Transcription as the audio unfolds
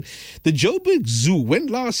the Joburg Zoo. When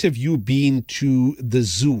last have you been to the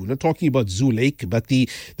zoo? Not talking about Zoo Lake, but the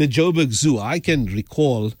Joburg Zoo. I can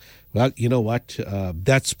recall. Well, you know what?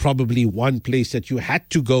 That's probably one place that you had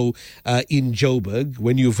to go in Joburg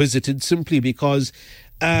when you visited, simply because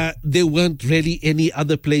there weren't really any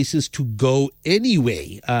other places to go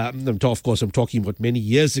anyway. Of course, I'm talking about many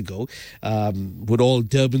years ago, with all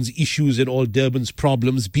Durban's issues and all Durban's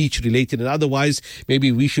problems, beach-related and otherwise.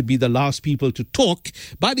 Maybe we should be the last people to talk.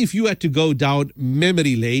 But if you had to go down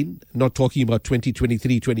memory lane, not talking about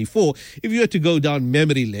 2023, 24, if you had to go down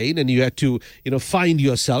memory lane and you had to, find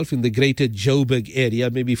yourself in the greater Joburg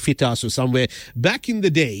area, maybe Fitas or somewhere back in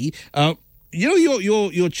the day,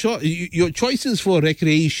 your choices for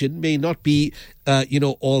recreation may not be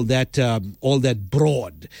all that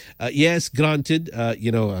broad. Yes, granted,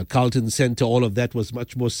 Carlton Centre, all of that was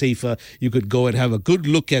much more safer. You could go and have a good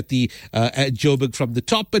look at the at Joburg from the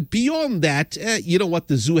top, but beyond that,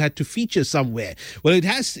 the zoo had to feature somewhere. Well,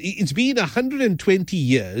 it's been 120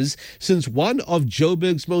 years since one of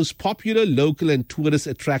Joburg's most popular local and tourist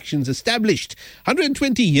attractions established.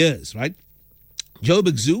 120 years, right?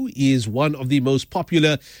 Joburg Zoo is one of the most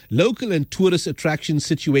popular local and tourist attractions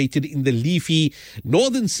situated in the leafy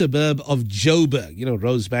northern suburb of Joburg,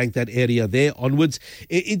 Rosebank, that area there onwards.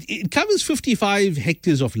 It covers 55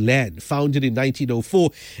 hectares of land, founded in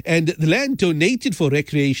 1904, and the land donated for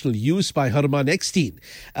recreational use by Herman Eckstein.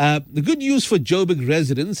 The good news for Joburg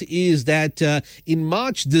residents is that in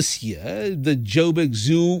March this year, the Joburg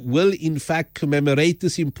Zoo will in fact commemorate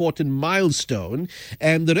this important milestone,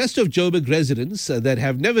 and the rest of Joburg residents that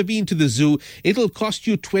have never been to the zoo, it'll cost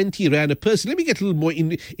you 20 Rand a person. Let me get a little more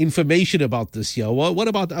information about this here. What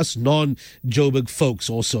about us non-Joburg folks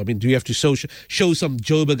also? I mean, do you have to show some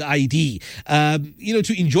Joburg ID?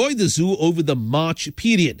 To enjoy the zoo over the March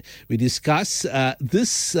period. We discuss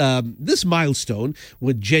this milestone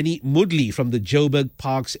with Jenny Mudley from the Joburg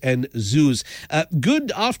Parks and Zoos.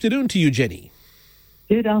 Good afternoon to you, Jenny.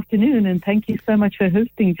 Good afternoon, and thank you so much for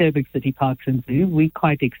hosting Joburg City Parks and Zoo. We're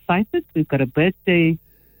quite excited. We've got a birthday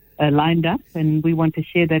lined up, and we want to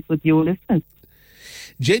share that with your listeners.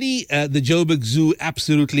 Jenny, the Joburg Zoo,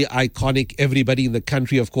 absolutely iconic. Everybody in the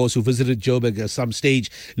country, of course, who visited Joburg at some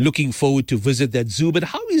stage, looking forward to visit that zoo. But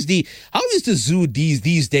how is the zoo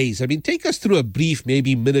these days? I mean, take us through a brief,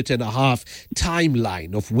 maybe minute and a half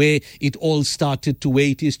timeline of where it all started to where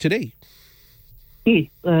it is today. Yes.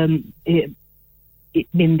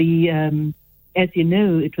 As you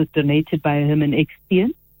know, it was donated by Herman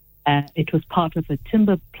Eckstein. It was part of a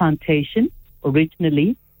timber plantation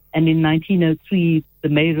originally, and in 1903, the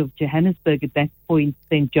mayor of Johannesburg at that point,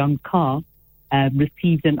 St. John Carr,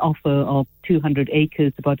 received an offer of 200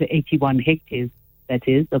 acres, about 81 hectares, that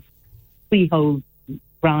is, of freehold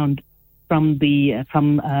ground from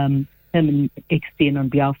Herman Eckstein on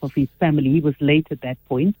behalf of his family. He was late at that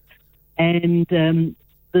point, and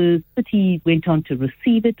the city went on to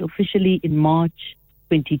receive it officially in March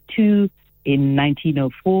 22 in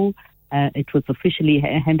 1904. It was officially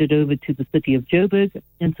handed over to the city of Joburg.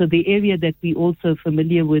 And so the area that we're also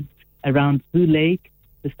familiar with around Zoo Lake,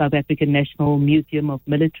 the South African National Museum of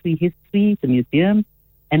Military History, the museum,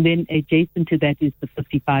 and then adjacent to that is the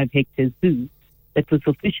 55-hectare zoo that was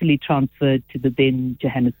officially transferred to the then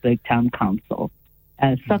Johannesburg Town Council.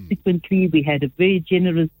 Subsequently, we had a very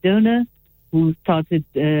generous donor who started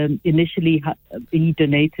initially, he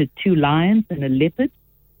donated 2 lions and a leopard,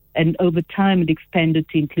 and over time it expanded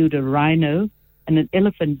to include a rhino and an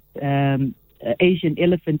elephant, Asian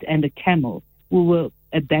elephant, and a camel, who were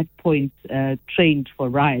at that point trained for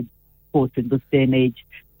rides. Of course, in this day and age,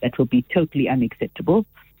 that will be totally unacceptable.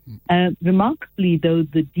 Remarkably, though,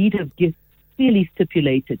 the deed of gift clearly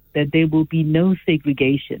stipulated that there will be no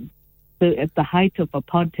segregation. So at the height of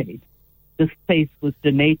apartheid, the space was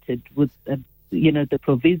donated with, the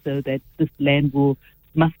proviso that this land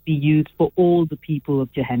must be used for all the people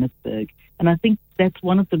of Johannesburg. And I think that's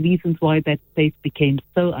one of the reasons why that space became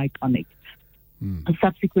so iconic. And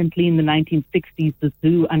subsequently, in the 1960s, the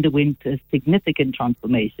zoo underwent a significant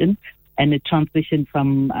transformation, and it transitioned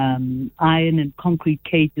from iron and concrete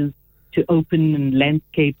cages to open and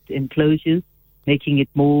landscaped enclosures, making it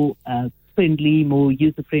more friendly, more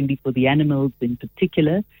user-friendly for the animals in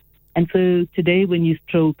particular. And so today, when you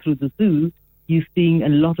stroll through the zoo, you're seeing a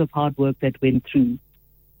lot of hard work that went through.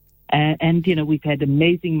 And we've had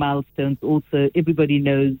amazing milestones also. Everybody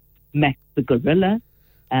knows Max the gorilla.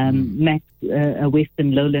 Max, a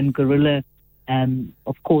Western lowland gorilla,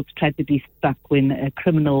 of course, tragically struck when a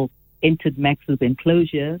criminal entered Max's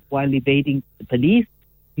enclosure while evading the police.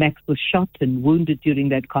 Max was shot and wounded during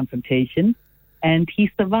that confrontation, and he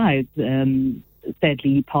survived.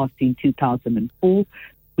 Sadly, he passed in 2004.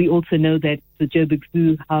 We also know that the Joburg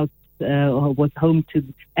Zoo house was home to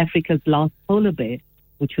Africa's last polar bear,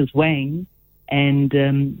 which was Wang. And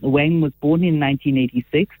Wang was born in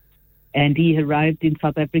 1986, and he arrived in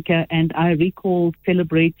South Africa. And I recall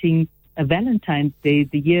celebrating a Valentine's Day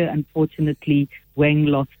the year, unfortunately, Wang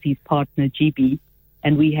lost his partner, GB.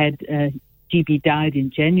 And we had GB died in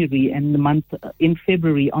January, and in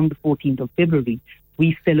February, on the 14th of February,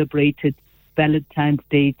 we celebrated Valentine's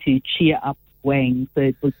Day to cheer up Wang. So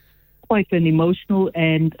it was quite an emotional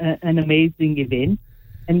and an amazing event.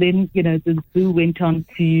 And then, the zoo went on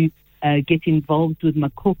to get involved with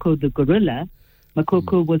Makoko, the gorilla.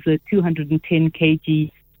 Makoko was a 210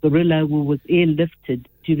 kg gorilla who was airlifted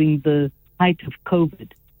during the height of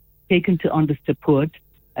COVID, taken to Onderstepoort,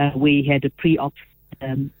 where he had a pre-op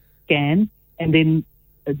scan, and then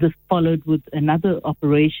this followed with another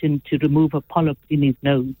operation to remove a polyp in his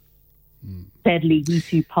nose. Sadly, he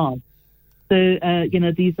too passed. So,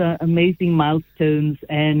 these are amazing milestones,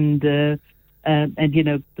 and the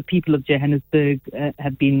people of Johannesburg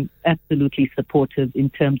have been absolutely supportive in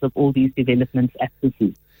terms of all these developments at the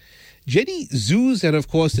zoo. Jenny, zoos and, of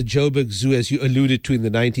course, the Joburg Zoo, as you alluded to in the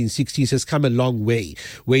 1960s, has come a long way,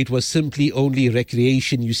 where it was simply only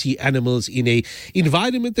recreation. You see animals in a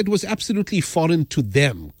environment that was absolutely foreign to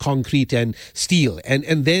them, concrete and steel.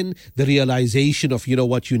 And then the realization of,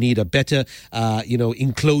 you need a better,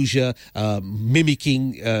 enclosure,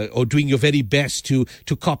 mimicking or doing your very best to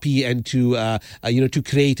copy and to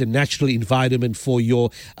create a natural environment for your,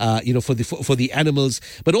 for the animals,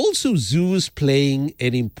 but also zoos playing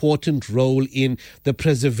an important role in the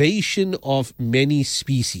preservation of many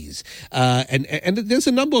species. And there's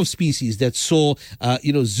a number of species that saw,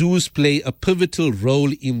 zoos play a pivotal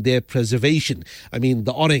role in their preservation. I mean,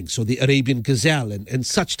 the oryx or the Arabian gazelle and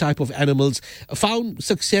such type of animals found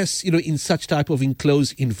success, in such type of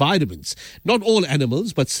enclosed environments. Not all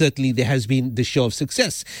animals, but certainly there has been the show of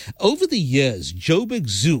success. Over the years, Joburg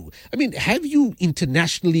Zoo, have you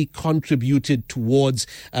internationally contributed towards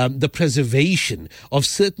the preservation of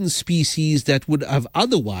certain species that would have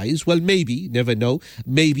otherwise, maybe, never know,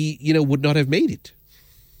 maybe, would not have made it?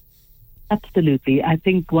 Absolutely. I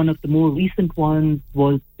think one of the more recent ones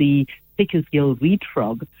was the Pickersgill reed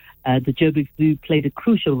frog. The Joburg Zoo played a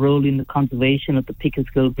crucial role in the conservation of the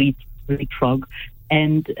Pickersgill reed frog.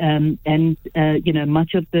 And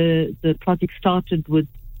much of the project started with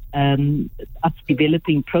us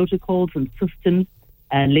developing protocols and systems.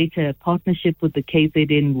 Later, a partnership with the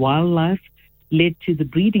KZN Wildlife led to the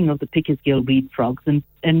breeding of the Pickersgill reed frogs.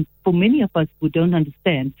 And for many of us who don't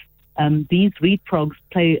understand, these reed frogs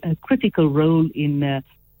play a critical role in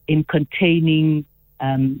containing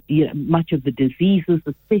much of the diseases,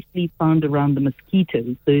 especially found around the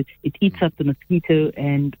mosquitoes. So it eats up the mosquito,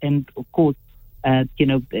 and of course,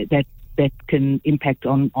 that can impact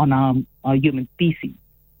on our human species.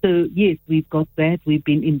 So yes, we've got that. We've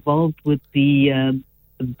been involved with the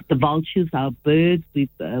vultures, our birds.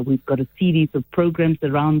 We've got a series of programs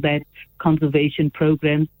around that, conservation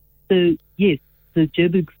programs. So yes, the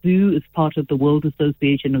Joburg Zoo is part of the World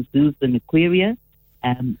Association of Zoos and Aquaria.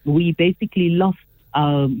 We basically lost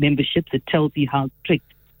our membership. That tells you how strict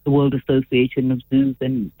the World Association of Zoos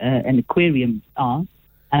and Aquariums are.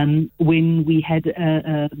 When we had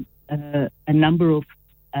a number of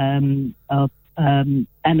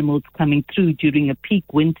animals coming through during a peak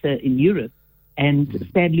winter in Europe, and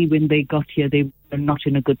sadly, when they got here, they were not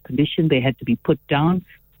in a good condition. They had to be put down,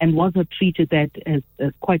 and WASA treated that as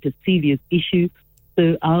quite a serious issue.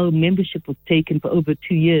 So our membership was taken for over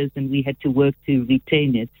 2 years, and we had to work to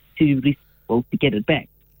retain it, to get it back.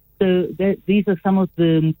 So these are some of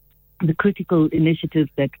the critical initiatives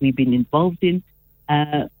that we've been involved in.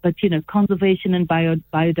 But conservation and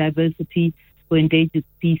biodiversity for endangered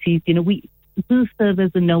species. We zoos serve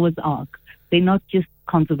as a Noah's Ark. They're not just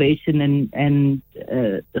conservation and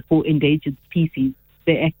for endangered species.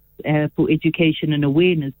 They act for education and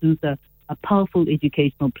awareness. Zoos are a powerful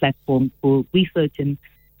educational platform for research and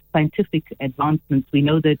scientific advancements. We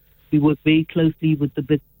know that we work very closely with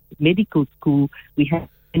the medical school. We have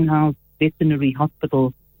in-house veterinary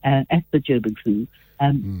hospital at the Joburg Zoo,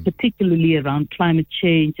 particularly around climate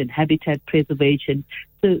change and habitat preservation.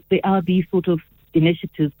 So there are these sort of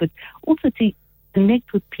initiatives, but also to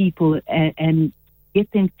connect with people and get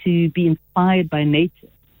them to be inspired by nature.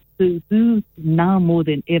 So zoos now more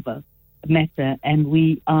than ever matter, and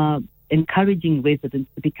we are encouraging residents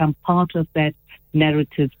to become part of that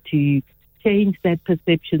narrative, to change that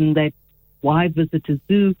perception that why visit a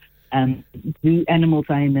zoo? Zoo animals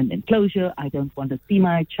are in an enclosure. I don't want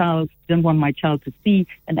my child to see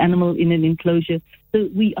an animal in an enclosure. So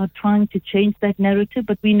we are trying to change that narrative,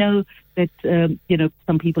 but we know that,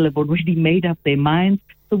 some people have already made up their minds.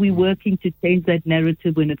 So we're working to change that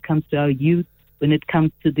narrative when it comes to our youth, when it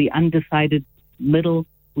comes to the undecided middle.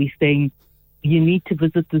 We're saying you need to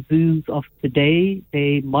visit the zoos of today.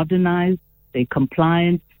 They're modernized, they're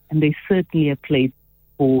compliant, and they're certainly a place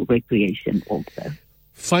for recreation also.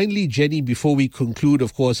 Finally, Jenny, before we conclude,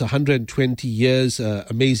 of course, 120 years,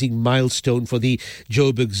 amazing milestone for the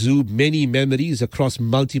Joburg Zoo, many memories across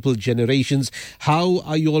multiple generations. How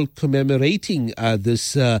are you all commemorating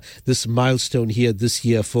this milestone here this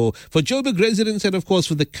year for Joburg residents and, of course,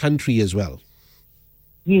 for the country as well?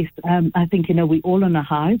 Yes, I think, we're all on a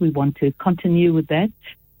high. We want to continue with that.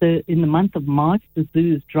 So in the month of March, the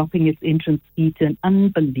zoo is dropping its entrance fee to an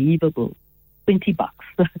unbelievable $20,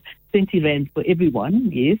 20 rand for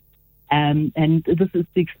everyone, yes. And this is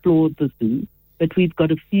to explore the zoo. But we've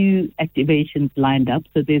got a few activations lined up.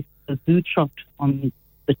 So there's a zoo trot on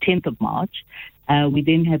the 10th of March. We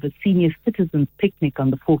then have a senior citizens picnic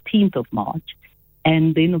on the 14th of March.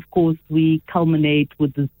 And then, of course, we culminate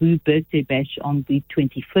with the Zoo Birthday Bash on the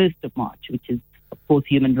 21st of March, which is, of course,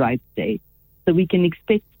 Human Rights Day. So we can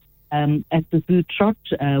expect at the Zoo Trot,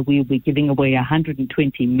 we'll be giving away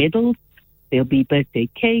 120 medals. There'll be birthday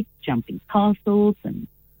cake, jumping castles, and,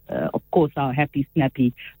 of course, our happy,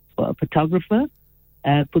 snappy photographer.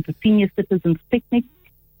 For the senior citizens picnic,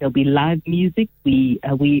 there'll be live music.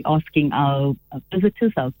 We're asking our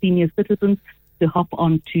visitors, our senior citizens, to hop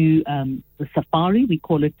onto the safari. We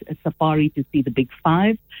call it a safari to see the Big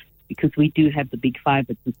Five, because we do have the Big Five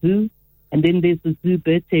at the zoo. And then there's the Zoo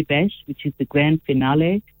Birthday Bash, which is the grand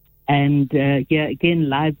finale. And again,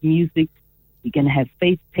 live music. We're going to have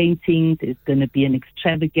face painting. There's going to be an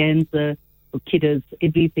extravaganza for kiddos,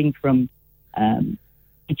 everything from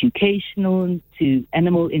educational to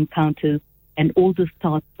animal encounters. And all this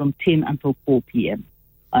starts from 10 until 4 p.m.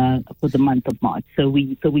 For the month of March. So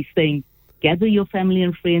we're saying, gather your family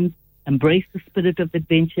and friends, embrace the spirit of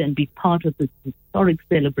adventure, and be part of this historic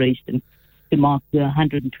celebration to mark the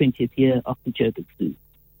 120th year of the Joburg Zoo.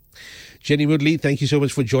 Jenny Woodley, thank you so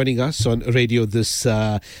much for joining us on radio this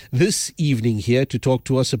evening here to talk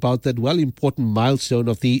to us about that important milestone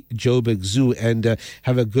of the Joburg Zoo, and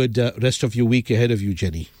have a good rest of your week ahead of you,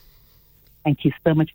 Jenny. Thank you so much.